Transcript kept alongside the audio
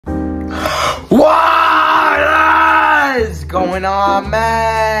What is going on,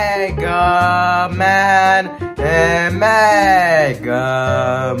 Mega Man and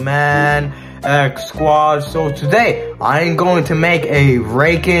Mega Man X Squad? So today, I'm going to make a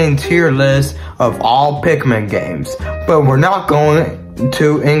ranking tier list of all Pikmin games, but we're not going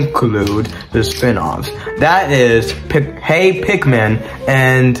to include the spin-offs. That is Hey Pikmin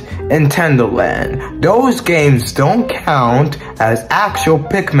and Nintendo Land. Those games don't count as actual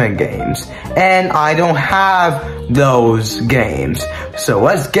Pikmin games, and I don't have those games. So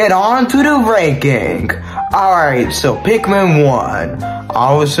let's get on to the ranking. Alright, so Pikmin 1.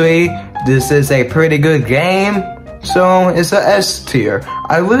 Obviously, this is a pretty good game, so it's a S tier.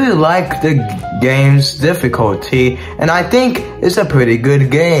 I really like the game's difficulty, and I think it's a pretty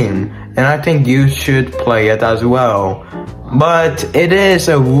good game, and I think you should play it as well. But it is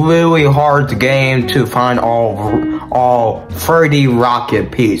a really hard game to find all 30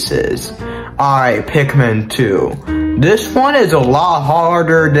 rocket pieces. Alright, Pikmin 2. This one is a lot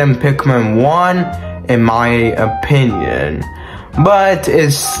harder than Pikmin 1, in my opinion. But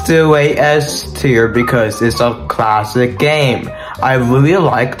it's still a S tier because it's a classic game. I really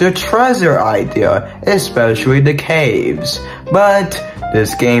like the treasure idea, especially the caves. But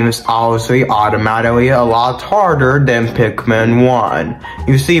this game is obviously automatically a lot harder than Pikmin 1.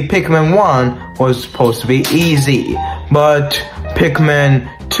 You see, Pikmin 1 was supposed to be easy, but Pikmin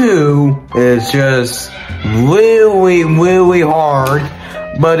 2 is just really hard,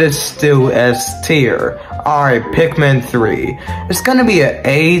 but it's still S tier. Alright, Pikmin 3. It's gonna be an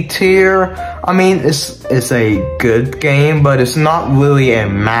A tier. I mean, it's a good game, but it's not really a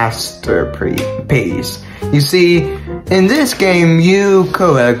masterpiece. You see, in this game, you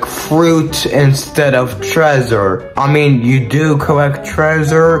collect fruit instead of treasure. I mean, you do collect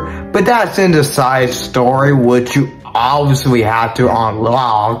treasure, but that's in the side story, which you obviously have to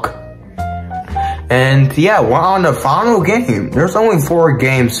unlock. And yeah, we're on the final game. There's only 4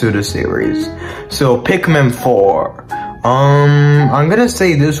 games to the series. So Pikmin 4. I'm gonna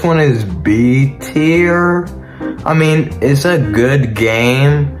say this one is B tier. I mean, it's a good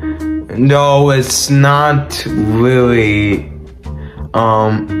game. No, it's not really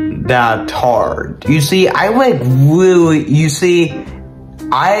that hard. You see, I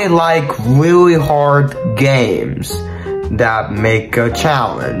like really hard games that make a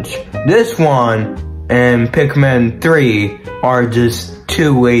challenge. This one and Pikmin 3 are just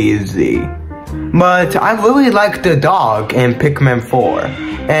too easy. But I really like the dog in Pikmin 4.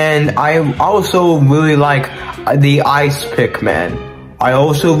 And I also really like the ice Pikmin. I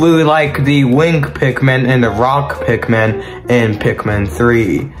also really like the wing Pikmin and the rock Pikmin in Pikmin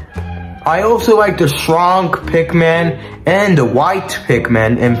 3. I also like the strong Pikmin and the white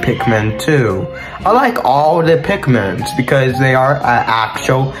Pikmin in Pikmin 2. I like all the Pikmins because they are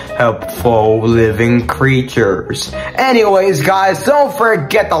actual helpful living creatures. Anyways guys, don't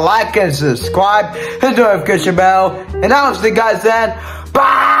forget to like and subscribe, hit the notification bell, and I'll see you guys then.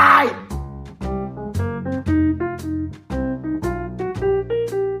 Bye!